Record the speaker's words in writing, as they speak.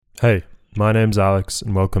Hey, my name's Alex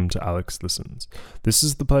and welcome to Alex Listens. This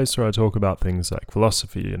is the place where I talk about things like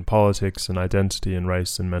philosophy and politics and identity and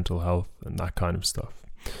race and mental health and that kind of stuff.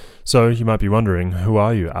 So you might be wondering, who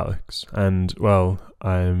are you, Alex? And, well,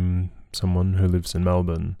 I'm someone who lives in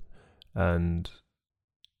Melbourne and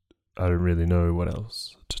I don't really know what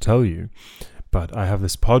else to tell you. But I have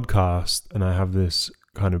this podcast and I have this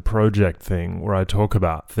kind of project thing where I talk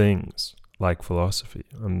about things like philosophy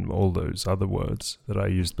and all those other words that I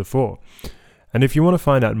used before. And if you want to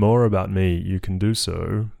find out more about me, you can do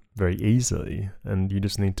so very easily. And you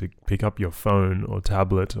just need to pick up your phone or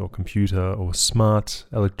tablet or computer or smart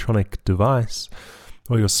electronic device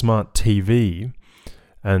or your smart TV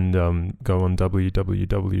and go on www.aleks.co.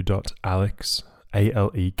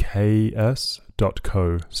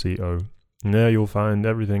 And there you'll find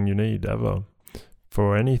everything you need ever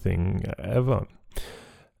for anything ever.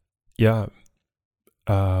 Yeah.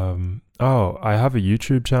 I have a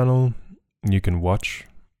YouTube channel. You can watch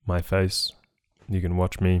my face. You can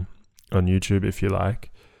watch me on YouTube if you like.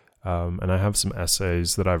 And I have some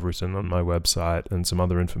essays that I've written on my website and some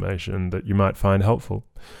other information that you might find helpful.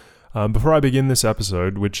 Before I begin this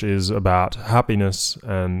episode, which is about happiness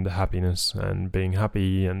and being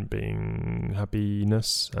happy and being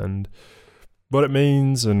happiness and what it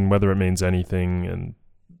means and whether it means anything and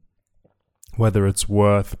whether it's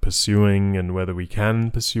worth pursuing and whether we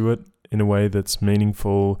can pursue it in a way that's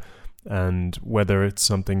meaningful and whether it's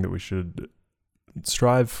something that we should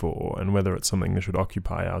strive for and whether it's something that should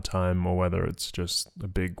occupy our time or whether it's just a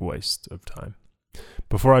big waste of time.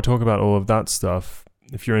 Before I talk about all of that stuff,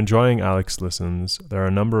 if you're enjoying Alex Listens, there are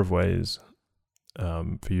a number of ways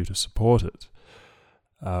for you to support it.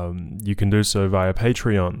 You can do so via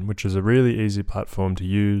Patreon, which is a really easy platform to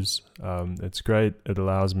use. It's great. It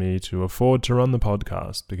allows me to afford to run the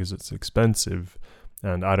podcast because it's expensive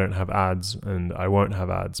and I don't have ads and I won't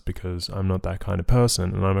have ads because I'm not that kind of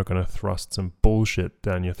person and I'm not going to thrust some bullshit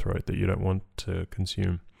down your throat that you don't want to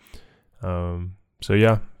consume. So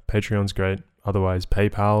yeah, Patreon's great. Otherwise,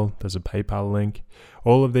 PayPal, there's a PayPal link.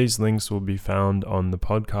 All of these links will be found on the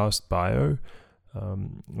podcast bio.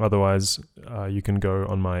 Otherwise, you can go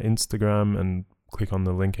on my Instagram and click on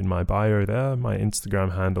the link in my bio there. My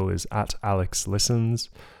Instagram handle is @AlexListens.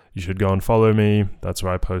 You should go and follow me. That's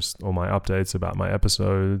where I post all my updates about my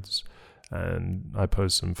episodes and I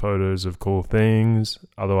post some photos of cool things.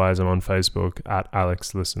 Otherwise, I'm on Facebook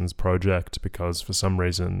 @AlexListensProject because for some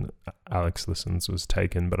reason Alex Listens was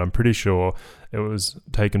taken, but I'm pretty sure it was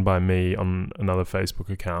taken by me on another Facebook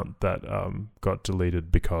account that got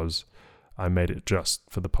deleted because I made it just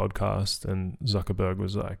for the podcast and Zuckerberg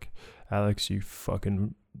was like, Alex, you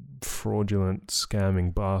fucking fraudulent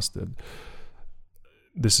scamming bastard.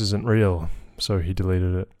 This isn't real. So he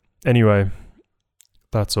deleted it. Anyway,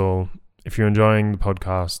 that's all. If you're enjoying the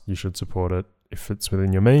podcast, you should support it if it's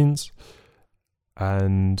within your means.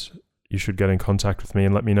 And you should get in contact with me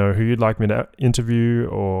and let me know who you'd like me to interview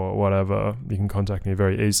or whatever. You can contact me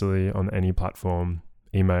very easily on any platform.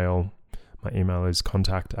 Email. My email is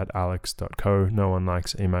contact@alex.co. No one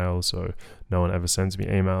likes emails, so no one ever sends me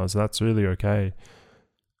emails. That's really okay.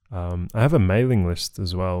 I have a mailing list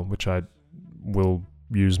as well, which I will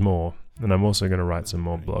use more. And I'm also going to write some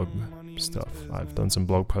more blog stuff. I've done some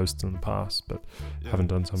blog posts in the past, but haven't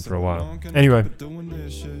done some for a while. Anyway,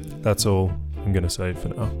 that's all I'm going to say for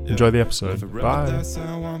now. Enjoy the episode. Bye.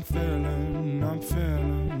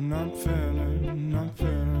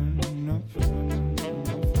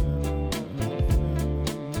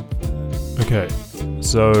 Okay,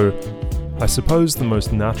 so I suppose the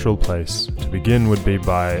most natural place to begin would be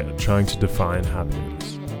by trying to define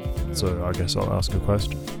happiness. So I guess I'll ask a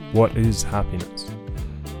question. What is happiness?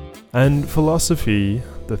 And philosophy,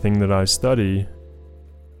 the thing that I study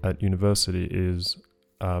at university, is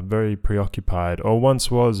very preoccupied, or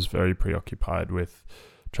once was very preoccupied with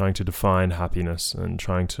trying to define happiness and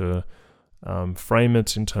trying to frame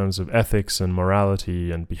it in terms of ethics and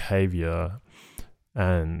morality and behavior.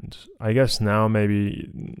 And I guess now maybe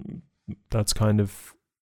that's kind of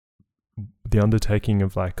the undertaking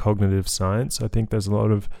of like cognitive science. I think there's a lot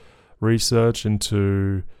of research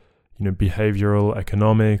into, behavioral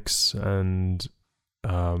economics and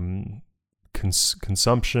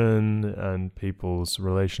consumption and people's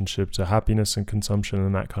relationship to happiness and consumption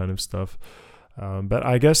and that kind of stuff. But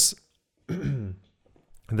I guess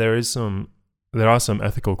there are some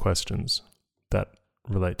ethical questions that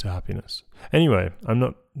relate to happiness. Anyway, I'm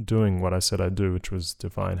not doing what I said I'd do, which was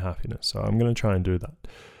define happiness. So I'm going to try and do that.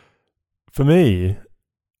 For me,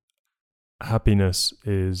 happiness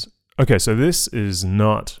is... Okay, so this is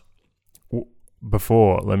not...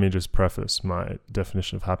 Before, let me just preface my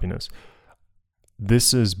definition of happiness.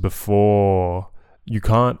 this is before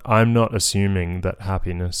I'm not assuming that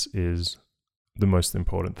happiness is the most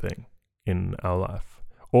important thing in our life,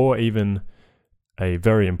 or even a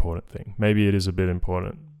very important thing. Maybe it is a bit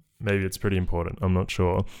important. Maybe it's pretty important. I'm not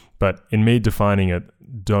sure. But in me defining it,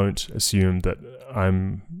 don't assume that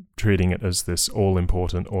I'm treating it as this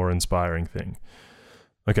all-important or inspiring thing.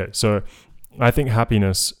 Okay, so I think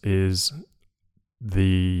happiness is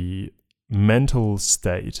the mental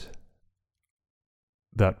state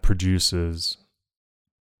that produces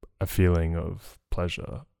a feeling of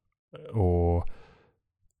pleasure or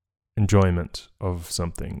enjoyment of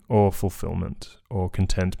something, or fulfillment or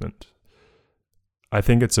contentment. I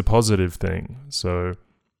think it's a positive thing. So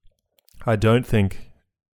and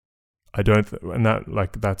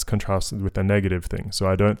that's contrasted with a negative thing. So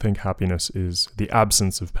I don't think happiness is the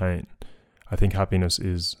absence of pain. I think happiness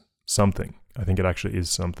is something. I think it actually is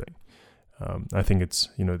something. I think it's,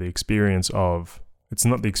 the experience of, it's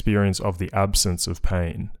not the experience of the absence of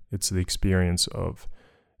pain. It's the experience of,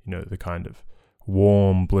 the kind of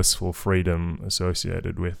warm, blissful freedom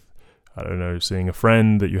associated with, seeing a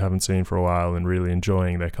friend that you haven't seen for a while and really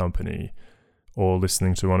enjoying their company, or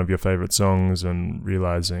listening to one of your favorite songs and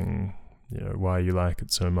realizing, why you like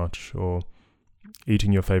it so much, or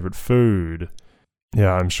eating your favorite food.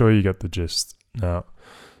 Yeah, I'm sure you get the gist now.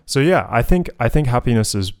 So yeah, I think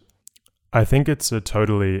happiness is, I think it's a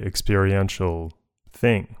totally experiential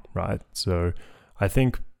thing, right? So I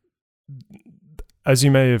think, as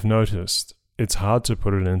you may have noticed, it's hard to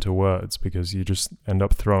put it into words because you just end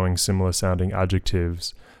up throwing similar sounding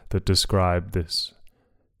adjectives that describe this,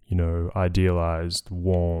 idealized,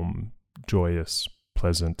 warm, joyous,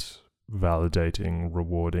 pleasant, validating,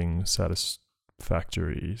 rewarding,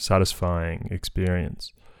 satisfying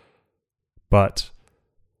experience. But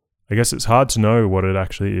I guess it's hard to know what it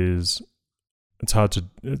actually is. It's hard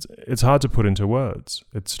to put into words.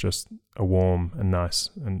 It's just a warm and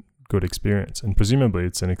nice and good experience, and presumably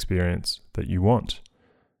it's an experience that you want.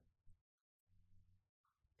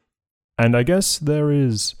 And I guess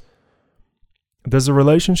there's a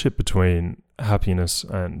relationship between happiness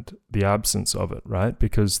and the absence of it, right?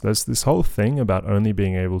 Because there's this whole thing about only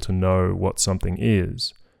being able to know what something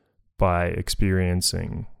is by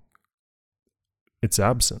experiencing its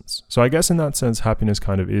absence. So I guess in that sense, happiness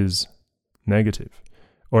kind of is negative,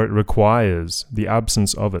 or it requires the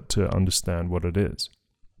absence of it to understand what it is.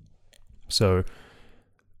 So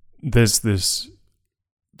there's this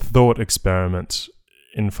thought experiment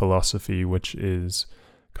in philosophy, which is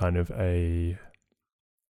kind of a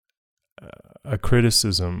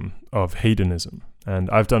criticism of hedonism. And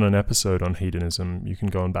I've done an episode on hedonism. You can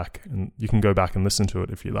go back and listen to it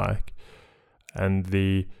if you like. And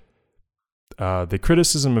the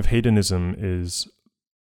criticism of hedonism is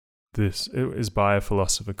by a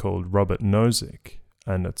philosopher called Robert Nozick,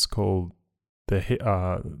 and it's called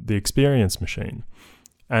the experience machine.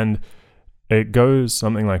 And it goes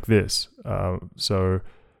something like this. So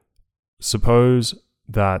suppose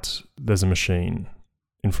that there's a machine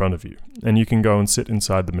in front of you, and you can go and sit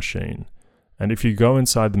inside the machine. And if you go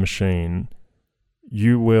inside the machine,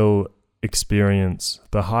 you will experience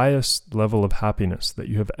the highest level of happiness that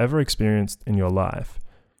you have ever experienced in your life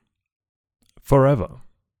forever,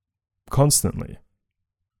 constantly,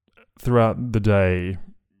 throughout the day,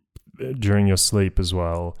 during your sleep as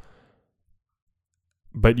well.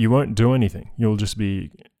 But you won't do anything. You'll just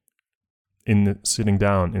be sitting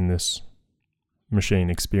down in this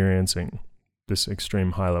machine, experiencing this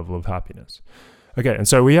extreme high level of happiness. Okay, and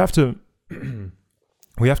so we have to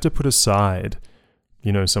put aside,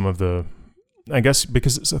 some of the, I guess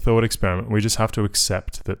because it's a thought experiment, we just have to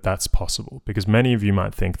accept that that's possible. Because many of you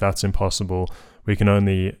might think that's impossible. We can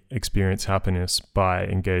only experience happiness by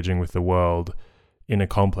engaging with the world in a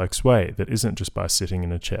complex way that isn't just by sitting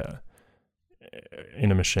in a chair, in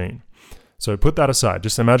a machine. So put that aside.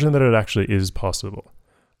 Just imagine that it actually is possible.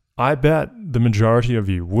 I bet the majority of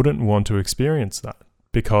you wouldn't want to experience that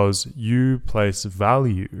because you place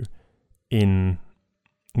value in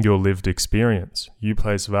your lived experience. You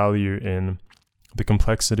place value in the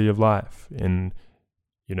complexity of life, in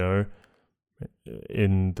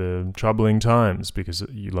the troubling times, because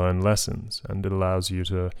you learn lessons and it allows you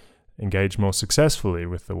to engage more successfully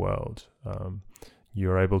with the world.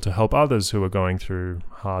 You're able to help others who are going through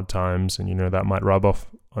hard times, and that might rub off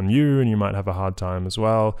on you and you might have a hard time as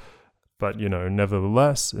well. But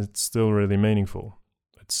nevertheless, it's still really meaningful.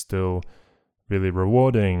 It's still really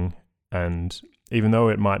rewarding. And even though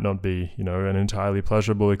it might not be, an entirely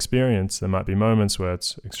pleasurable experience, there might be moments where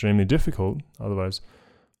it's extremely difficult. Otherwise,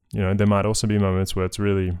 there might also be moments where it's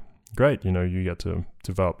really great. You get to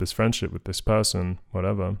develop this friendship with this person,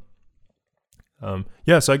 whatever.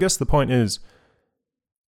 So I guess the point is,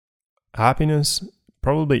 happiness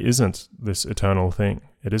probably isn't this eternal thing.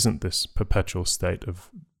 It isn't this perpetual state of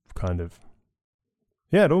kind of,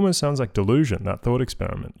 it almost sounds like delusion, that thought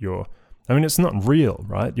experiment. It's not real,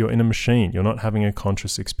 right? You're in a machine. You're not having a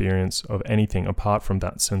conscious experience of anything apart from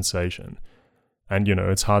that sensation. And,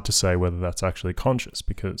 it's hard to say whether that's actually conscious,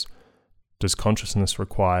 because does consciousness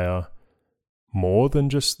require more than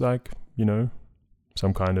just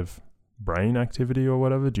some kind of brain activity or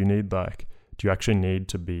whatever? Do you actually need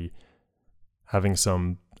to be having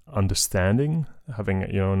some understanding, having,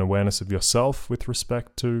 an awareness of yourself with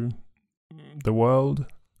respect to the world?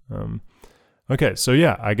 I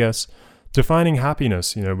guess defining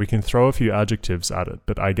happiness, we can throw a few adjectives at it,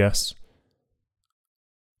 but I guess,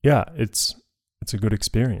 it's a good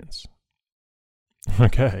experience.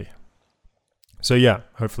 Okay. So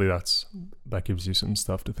hopefully that gives you some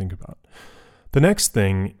stuff to think about. The next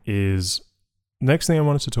thing I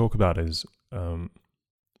wanted to talk about is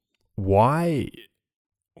what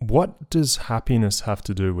does happiness have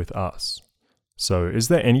to do with us? So is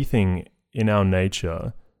there anything in our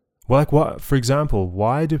nature, for example,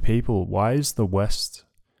 why is the West,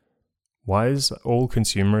 why is all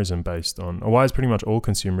consumerism based on, or why is pretty much all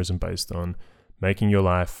consumerism based on making your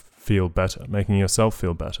life feel better, making yourself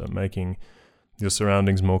feel better, making your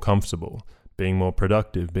surroundings more comfortable, being more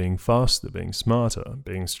productive, being faster, being smarter,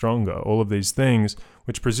 being stronger, all of these things,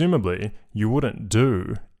 which presumably you wouldn't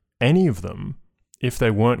do any of them if they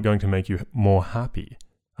weren't going to make you more happy.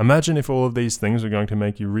 Imagine if all of these things were going to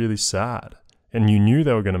make you really sad, and you knew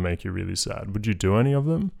they were going to make you really sad. Would you do any of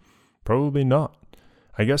them? Probably not.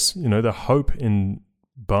 I guess, the hope in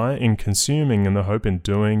consuming and the hope in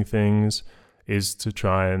doing things is to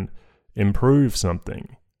try and improve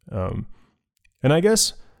something. And I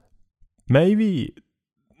guess maybe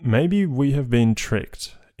we have been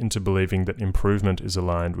tricked into believing that improvement is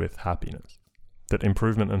aligned with happiness, that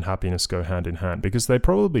improvement and happiness go hand in hand, because they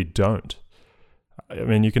probably don't.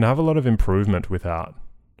 You can have a lot of improvement without,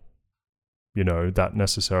 that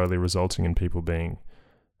necessarily resulting in people being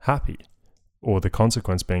happy, or the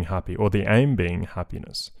consequence being happy, or the aim being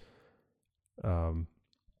happiness.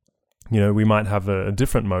 We might have a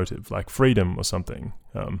different motive, like freedom or something.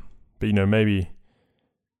 But maybe,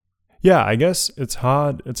 I guess it's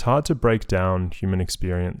hard to break down human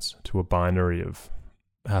experience to a binary of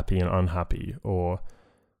happy and unhappy, or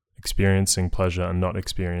experiencing pleasure and not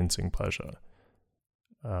experiencing pleasure.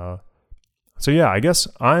 I guess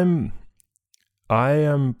I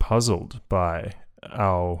am puzzled by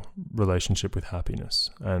our relationship with happiness,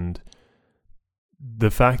 and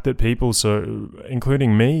the fact that people,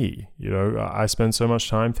 including me, I spend so much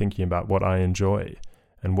time thinking about what I enjoy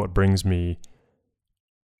and what brings me,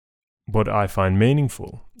 what I find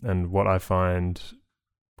meaningful, and what I find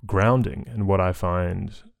grounding, and what I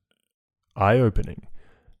find eye-opening.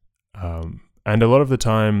 And a lot of the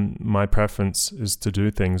time, my preference is to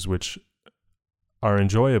do things which are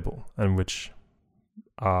enjoyable and which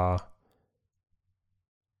are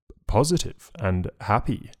positive and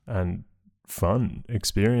happy and fun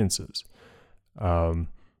experiences.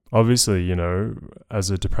 Obviously,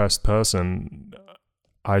 as a depressed person,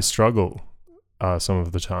 I struggle some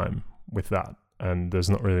of the time with that, and there's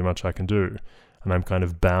not really much I can do, and I'm kind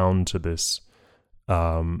of bound to this.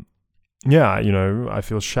 I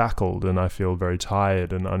feel shackled, and I feel very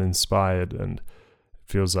tired and uninspired, and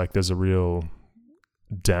it feels like there's a real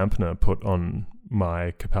dampener put on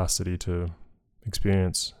my capacity to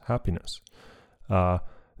experience happiness.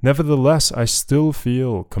 Nevertheless, I still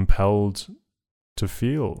feel compelled to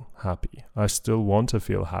feel happy. I still want to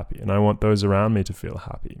feel happy, and I want those around me to feel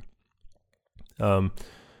happy.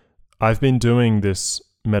 I've been doing this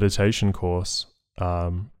meditation course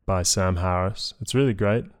by Sam Harris. It's really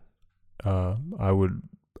great. I would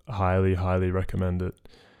highly, highly recommend it.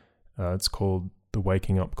 It's called the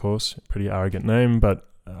Waking Up Course. Pretty arrogant name, but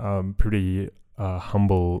pretty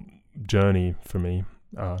humble journey for me.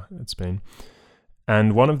 It's been.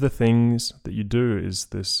 And one of the things that you do is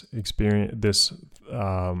this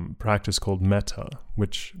practice called metta,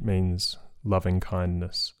 which means loving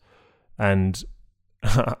kindness. And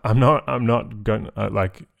I'm not going I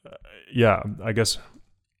guess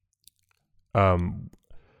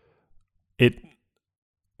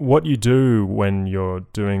what you do when you're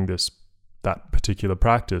doing that particular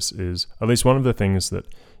practice is, at least one of the things that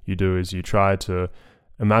you do is you try to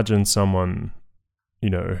imagine someone, you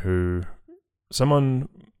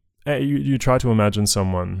try to imagine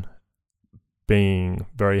someone being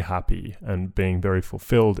very happy and being very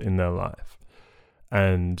fulfilled in their life.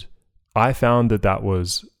 And I found that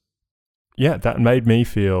was, that made me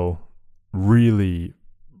feel really,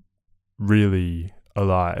 really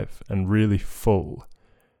alive and really full,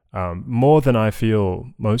 more than I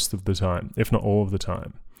feel most of the time, if not all of the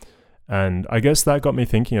time. And I guess that got me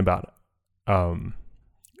thinking about, the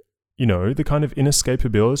kind of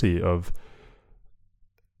inescapability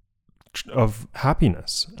of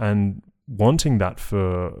happiness, and wanting that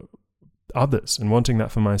for others, and wanting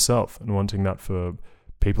that for myself, and wanting that for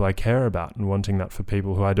people I care about, and wanting that for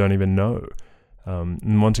people who I don't even know,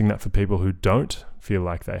 and wanting that for people who don't feel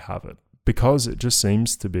like they have it, because it just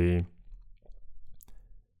seems to be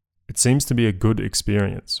a good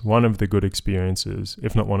experience, one of the good experiences,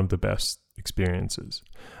 if not one of the best experiences.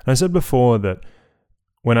 And I said before that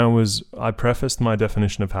when I prefaced my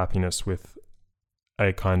definition of happiness with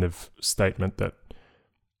a kind of statement that,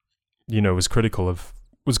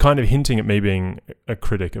 was kind of hinting at me being a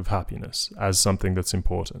critic of happiness as something that's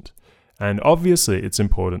important. And obviously it's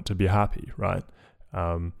important to be happy, right?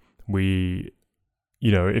 If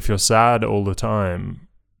you're sad all the time,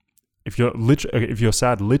 if you're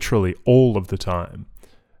sad literally all of the time,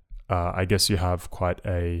 I guess you have quite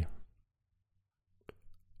an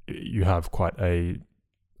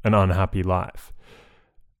unhappy life.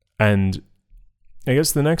 And I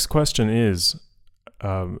guess the next question is,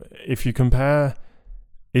 if you compare,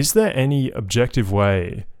 is there any objective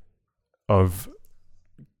way of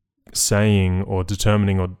saying or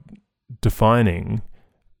determining or defining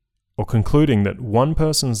or concluding that one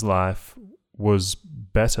person's life was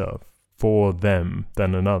better for them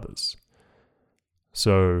than another's?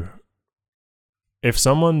 So if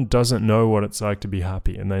someone doesn't know what it's like to be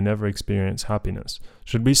happy and they never experience happiness,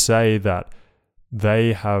 should we say that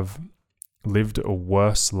they have lived a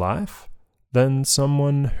worse life than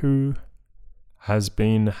someone who has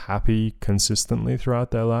been happy consistently throughout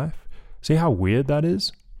their life? See how weird that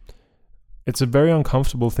is? It's a very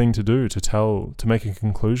uncomfortable thing to do, to make a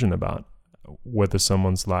conclusion about whether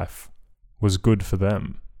someone's life was good for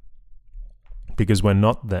them, because we're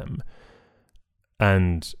not them.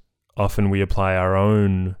 And often we apply our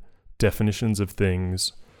own definitions of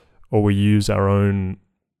things, or we use our own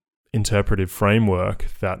interpretive framework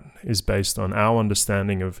that is based on our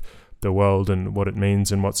understanding of the world and what it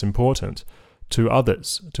means and what's important to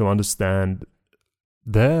others, to understand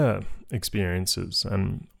their experiences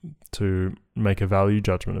and to make a value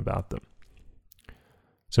judgment about them.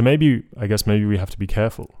 So maybe we have to be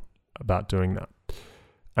careful about doing that.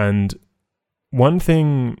 And one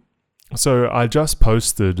thing, so I just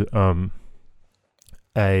posted an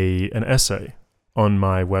essay on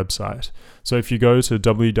my website. So if you go to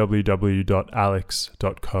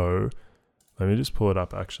www.alex.co, let me just pull it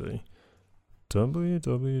up actually.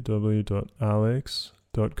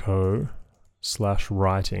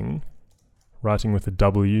 www.alex.co/writing, writing with a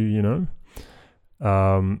W,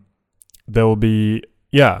 there will be,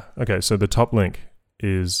 so the top link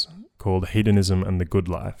is called Hedonism and the Good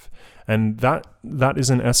Life. And that is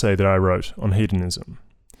an essay that I wrote on hedonism.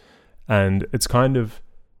 And it's kind of,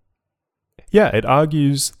 it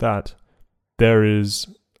argues that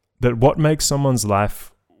what makes someone's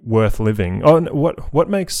life worth living, what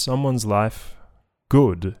makes someone's life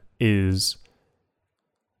good is,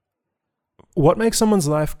 what makes someone's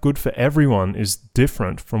life good for everyone is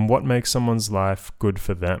different from what makes someone's life good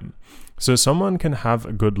for them. So someone can have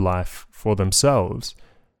a good life for themselves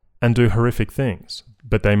and do horrific things,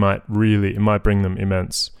 but it might bring them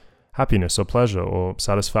immense happiness or pleasure or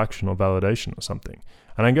satisfaction or validation or something.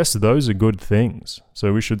 And I guess those are good things.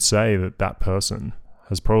 So we should say that that person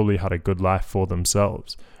has probably had a good life for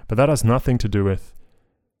themselves. But that has nothing to do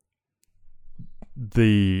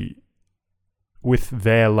with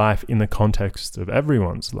their life in the context of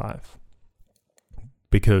everyone's life.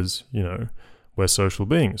 Because, we're social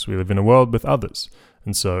beings. We live in a world with others.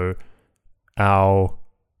 And so our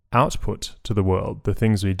output to the world, the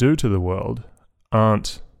things we do to the world,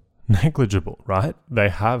 aren't negligible, right? They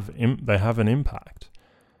have an impact.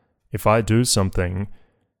 If I do something,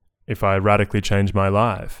 if I radically change my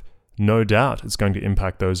life, no doubt it's going to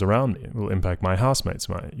impact those around me. It will impact my housemates,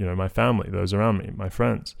 my family, those around me, my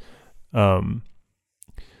friends. I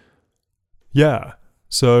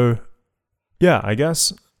guess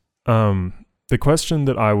the question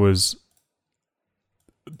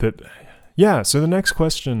so the next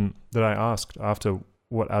question that I asked after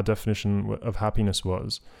what our definition of happiness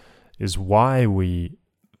was, is why we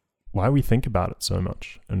think about it so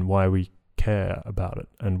much, and why we care about it,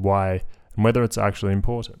 and whether it's actually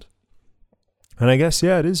important. And I guess,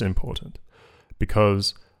 it is important,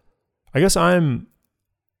 because I guess I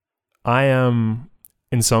am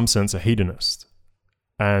in some sense a hedonist.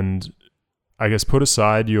 And I guess put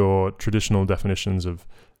aside your traditional definitions of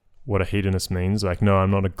what a hedonist means. Like, no,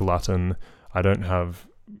 I'm not a glutton. I don't have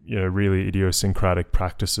really idiosyncratic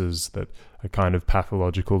practices that are kind of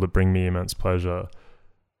pathological that bring me immense pleasure.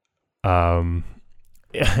 Even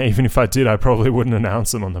if I did, I probably wouldn't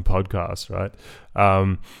announce them on the podcast, right?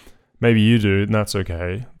 Maybe you do, and that's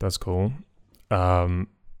okay. That's cool.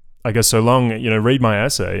 I guess so long, read my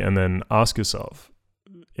essay and then ask yourself,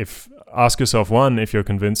 one, if you're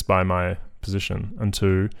convinced by my position, and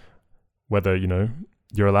two, whether,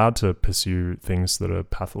 you're allowed to pursue things that are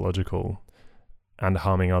pathological and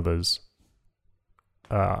harming others,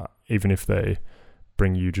 even if they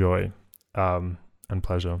bring you joy and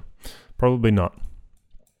pleasure. Probably not.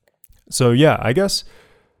 So yeah, I guess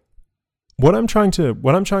what I'm trying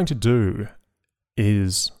to do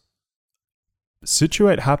is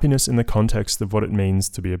situate happiness in the context of what it means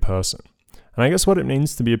to be a person. And I guess what it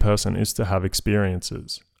means to be a person is to have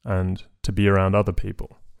experiences and to be around other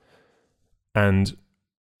people. And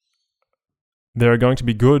there are going to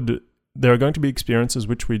be experiences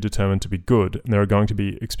which we determine to be good, and there are going to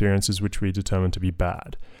be experiences which we determine to be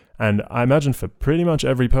bad. And I imagine for pretty much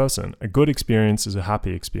every person, a good experience is a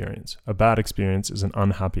happy experience. A bad experience is an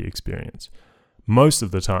unhappy experience. Most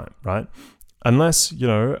of the time, right? Unless,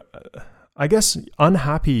 I guess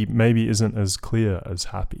unhappy maybe isn't as clear as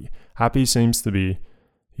happy. Happy seems to be,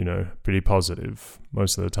 pretty positive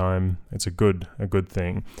most of the time. It's a good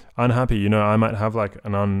thing. Unhappy, I might have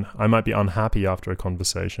I might be unhappy after a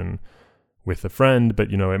conversation with a friend,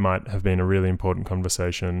 but it might have been a really important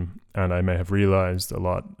conversation and I may have realized a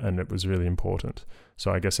lot and it was really important. So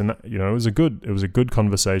I guess in that, it was a good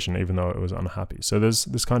conversation even though it was unhappy. So there's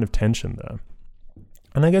this kind of tension there.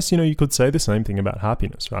 And I guess, you could say the same thing about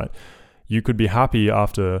happiness, right? You could be happy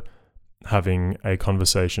after having a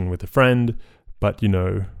conversation with a friend, but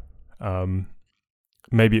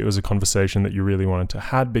maybe it was a conversation that you really wanted to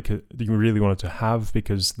have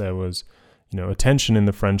because there was, a tension in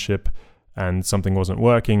the friendship and something wasn't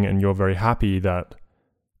working, and you're very happy that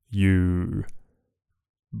you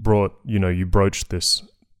broached this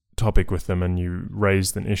topic with them and you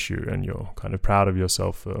raised an issue, and you're kind of proud of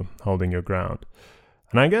yourself for holding your ground.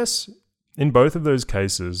 And I guess in both of those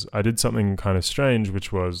cases, I did something kind of strange,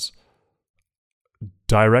 which was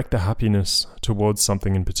direct the happiness towards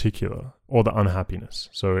something in particular, or the unhappiness.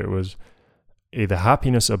 So it was either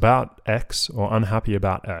happiness about X or unhappy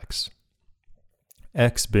about X.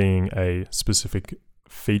 X being a specific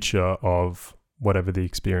feature of whatever the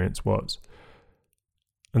experience was.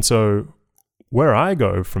 And so where I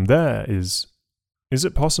go from there is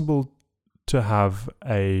it possible to have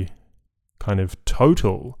a kind of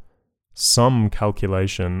total sum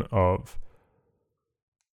calculation of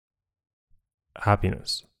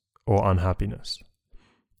happiness or unhappiness?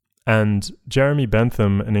 And Jeremy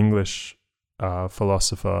Bentham, an English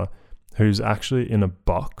philosopher who's actually in a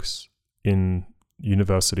box in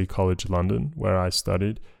University College London, where I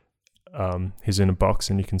studied, he's in a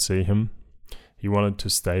box and you can see him. He wanted to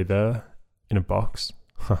stay there in a box.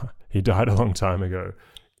 He died a long time ago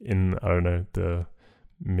in, I don't know, the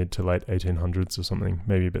mid to late 1800s or something,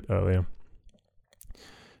 maybe a bit earlier.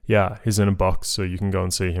 Yeah, he's in a box, so you can go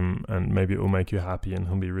and see him and maybe it will make you happy and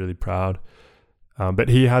he'll be really proud. But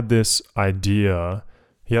he had this idea,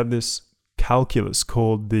 he had this calculus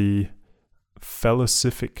called the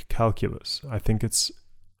Felicific calculus. I think it's,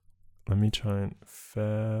 let me try and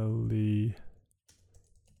Felicific.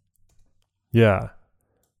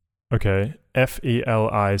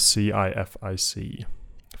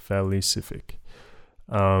 Felicific.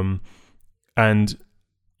 And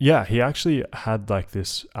yeah, he actually had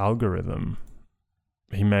this algorithm.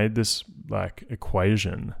 He made this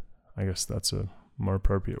equation. I guess that's a more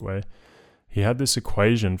appropriate way. He had this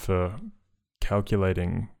equation for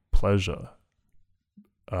calculating pleasure.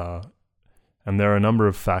 And there are a number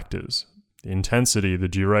of factors: the intensity, the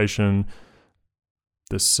duration,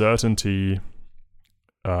 the certainty,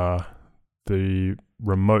 the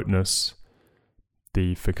remoteness,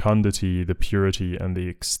 the fecundity, the purity, and the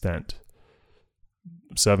extent.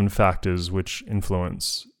 7 factors which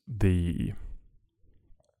influence the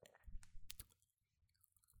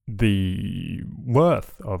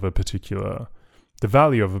worth of a particular, the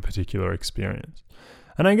value of a particular experience.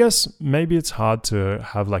 And I guess maybe it's hard to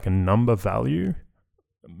have a number value.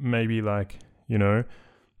 Maybe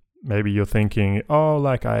maybe you're thinking,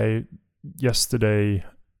 yesterday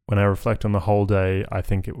when I reflect on the whole day, I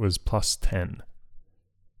think it was plus 10.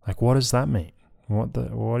 What does that mean? What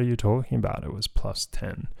are you talking about? It was plus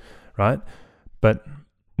 10, right? But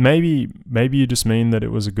maybe you just mean that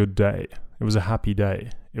it was a good day. It was a happy day.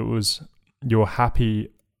 You're happy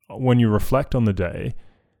when you reflect on the day.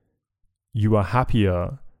 You are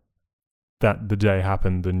happier that the day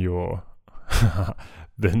happened than you're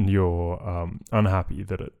then you're unhappy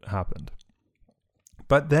that it happened.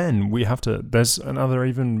 But then there's another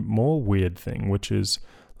even more weird thing, which is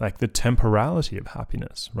like the temporality of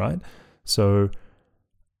happiness, right? So,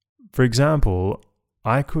 for example,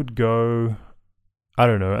 I could go, I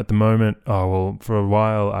don't know, at the moment, for a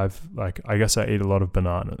while I guess I eat a lot of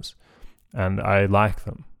bananas and I like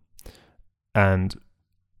them. And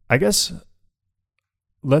I guess,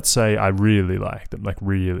 let's say I really like them, like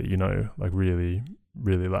really,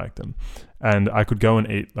 really like them. And I could go and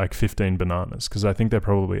eat like 15 bananas, because I think there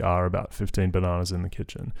probably are about 15 bananas in the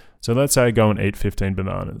kitchen. So let's say I go and eat 15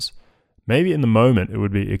 bananas. Maybe in the moment it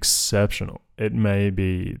would be exceptional. It may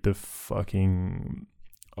be the fucking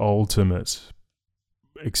ultimate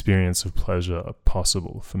experience of pleasure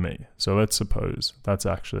possible for me. So let's suppose that's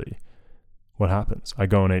actually what happens. I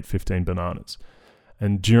go and eat 15 bananas.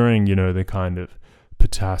 And during, the kind of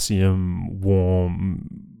potassium, warm,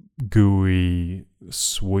 gooey,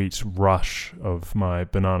 sweet rush of my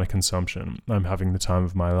banana consumption, I'm having the time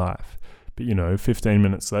of my life. But 15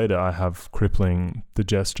 minutes later, I have crippling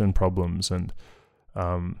digestion problems and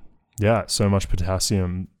so much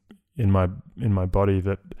potassium in my body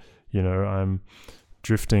that I'm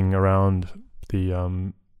drifting around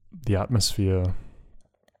the atmosphere.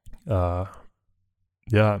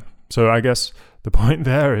 So I guess the point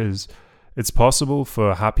there is it's possible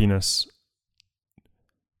for happiness.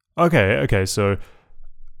 Okay, so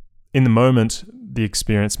in the moment, the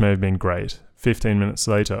experience may have been great. 15 minutes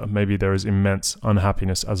later, maybe there is immense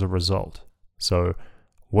unhappiness as a result. So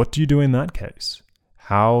what do you do in that case?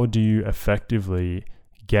 How do you effectively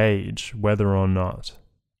gauge whether or not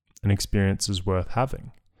an experience is worth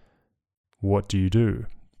having? What do you do?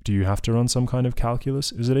 Do you have to run some kind of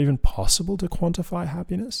calculus? Is it even possible to quantify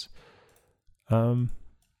happiness? A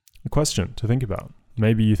question to think about.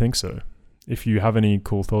 Maybe you think so. If you have any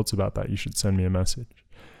cool thoughts about that, you should send me a message.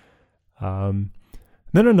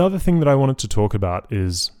 Then another thing that I wanted to talk about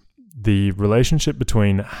is the relationship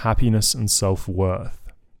between happiness and self-worth.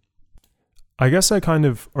 I guess I kind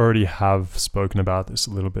of already have spoken about this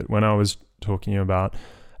a little bit when I was talking about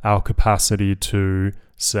our capacity to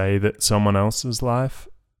say that someone else's life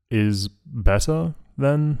is better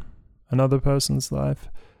than another person's life,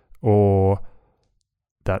 or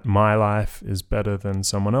that my life is better than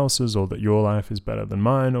someone else's, or that your life is better than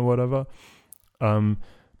mine, or whatever.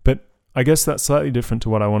 But I guess that's slightly different to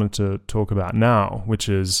what I wanted to talk about now, which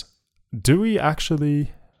is, should we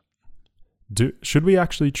actually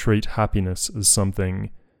treat happiness as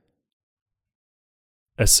something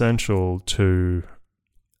essential to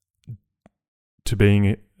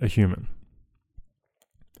being a human?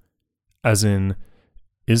 As in,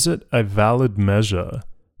 is it a valid measure?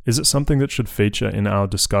 Is it something that should feature in our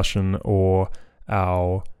discussion or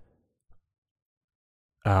our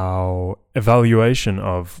evaluation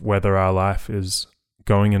of whether our life is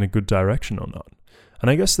going in a good direction or not?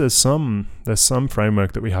 And I guess there's some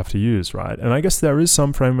framework that we have to use, right? And I guess there is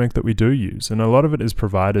some framework that we do use, and a lot of it is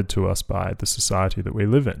provided to us by the society that we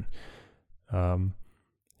live in.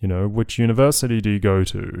 Which university do you go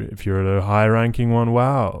to? If you're at a high-ranking one,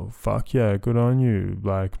 wow, fuck yeah, good on you.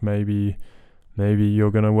 Like maybe you're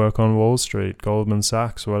going to work on Wall Street, Goldman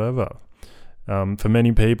Sachs, whatever. For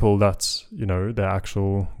many people, that's, their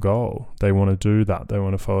actual goal. They want to do that. They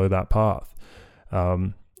want to follow that path.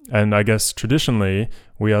 And I guess traditionally,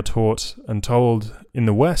 we are taught and told in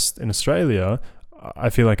the West, in Australia, I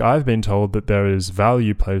feel like I've been told that there is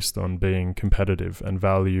value placed on being competitive and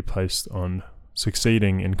value placed on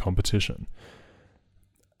succeeding in competition.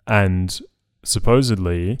 And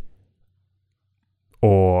supposedly,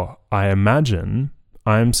 or I imagine,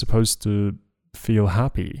 I am supposed to feel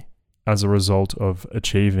happy as a result of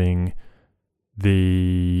achieving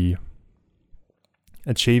the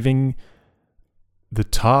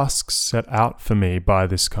tasks set out for me by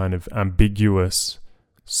this kind of ambiguous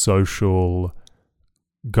social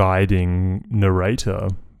guiding narrator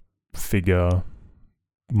figure,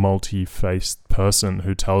 multi-faced person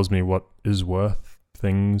who tells me what is worth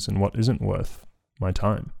things and what isn't worth my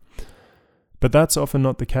time. But that's often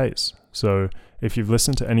not the case. So if you've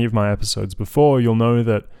listened to any of my episodes before, you'll know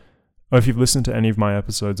that, or if you've listened to any of my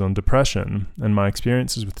episodes on depression and my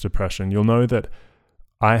experiences with depression, you'll know that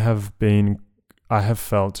I have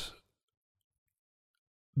felt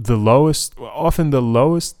the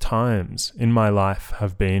lowest times in my life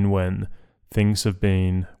have been when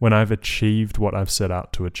I've achieved what I've set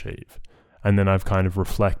out to achieve. And then I've kind of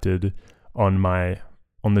reflected on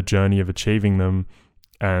the journey of achieving them,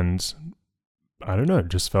 and I don't know,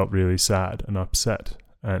 just felt really sad and upset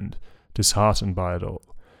and disheartened by it all.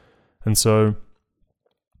 And so,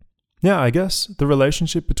 yeah, I guess the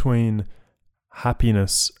relationship between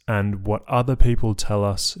happiness and what other people tell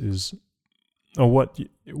us is, or what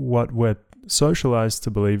we're socialized to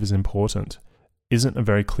believe is important, isn't a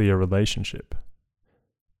very clear relationship.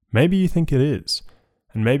 Maybe you think it is,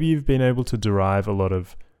 and maybe you've been able to derive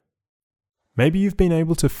maybe you've been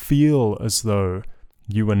able to feel as though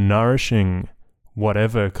you were nourishing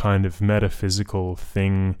whatever kind of metaphysical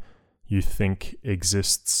thing you think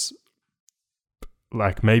exists.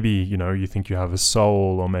 Like maybe, you think you have a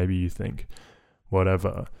soul, or maybe you think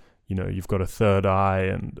whatever, you've got a third eye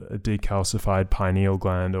and a decalcified pineal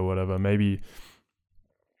gland or whatever. Maybe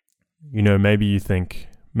you think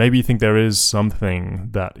there is something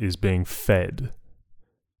that is being fed,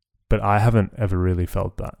 but I haven't ever really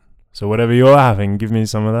felt that. So whatever you're having, give me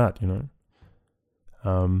some of that,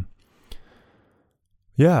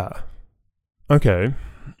 Yeah. Okay.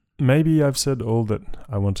 Maybe I've said all that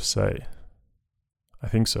I want to say. I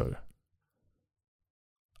think so.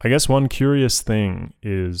 I guess one curious thing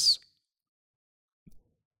is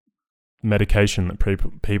medication that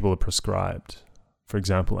people are prescribed. For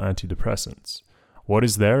example, antidepressants. What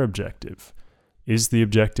is their objective? Is the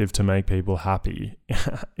objective to make people happy?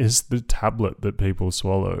 Is the tablet that people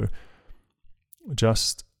swallow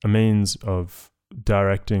just a means of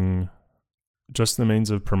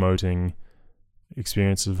promoting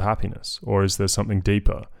experiences of happiness? Or is there something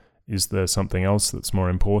deeper? Is there something else that's more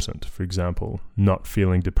important? For example, not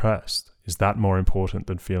feeling depressed. Is that more important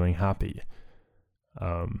than feeling happy?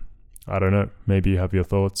 I don't know. Maybe you have your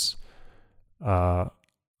thoughts. I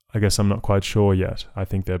guess I'm not quite sure yet. I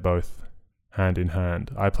think they're both hand in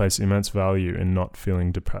hand. I place immense value in not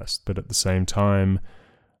feeling depressed, but at the same time,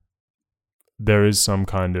 there is some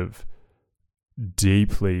kind of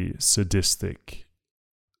deeply sadistic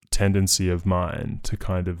tendency of mine to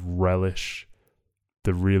kind of relish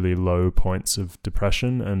the really low points of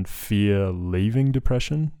depression and fear leaving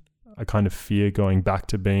depression. I kind of fear going back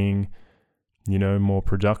to being, more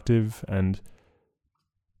productive and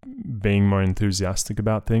being more enthusiastic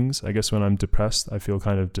about things. I guess when I'm depressed, I feel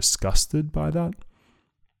kind of disgusted by that.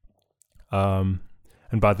 And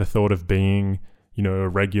by the thought of being, a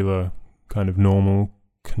regular kind of normal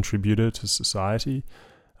contributor to society.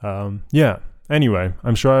 Anyway,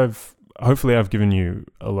 I'm sure hopefully I've given you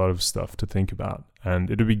a lot of stuff to think about, and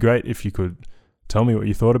it would be great if you could tell me what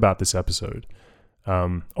you thought about this episode.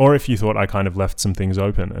 Or if you thought I kind of left some things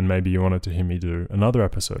open and maybe you wanted to hear me do another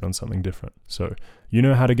episode on something different. So you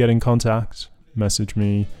know how to get in contact. Message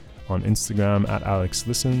me on Instagram at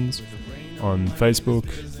AlexListens, on Facebook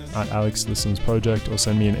at AlexListensProject, or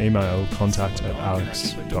send me an email,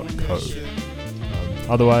 contact@alex.co.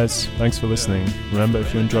 Otherwise, thanks for listening. Remember,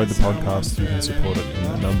 if you enjoyed the podcast, you can support it in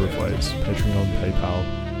a number of ways. Patreon, PayPal,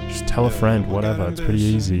 just tell a friend, whatever. It's pretty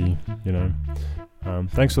easy,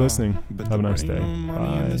 Thanks for listening. Have a nice day.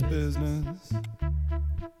 Bye.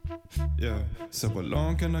 Yeah, so how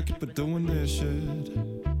long can I keep it doing this shit?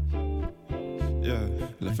 Yeah,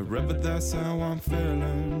 live forever, that's how I'm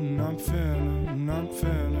feeling.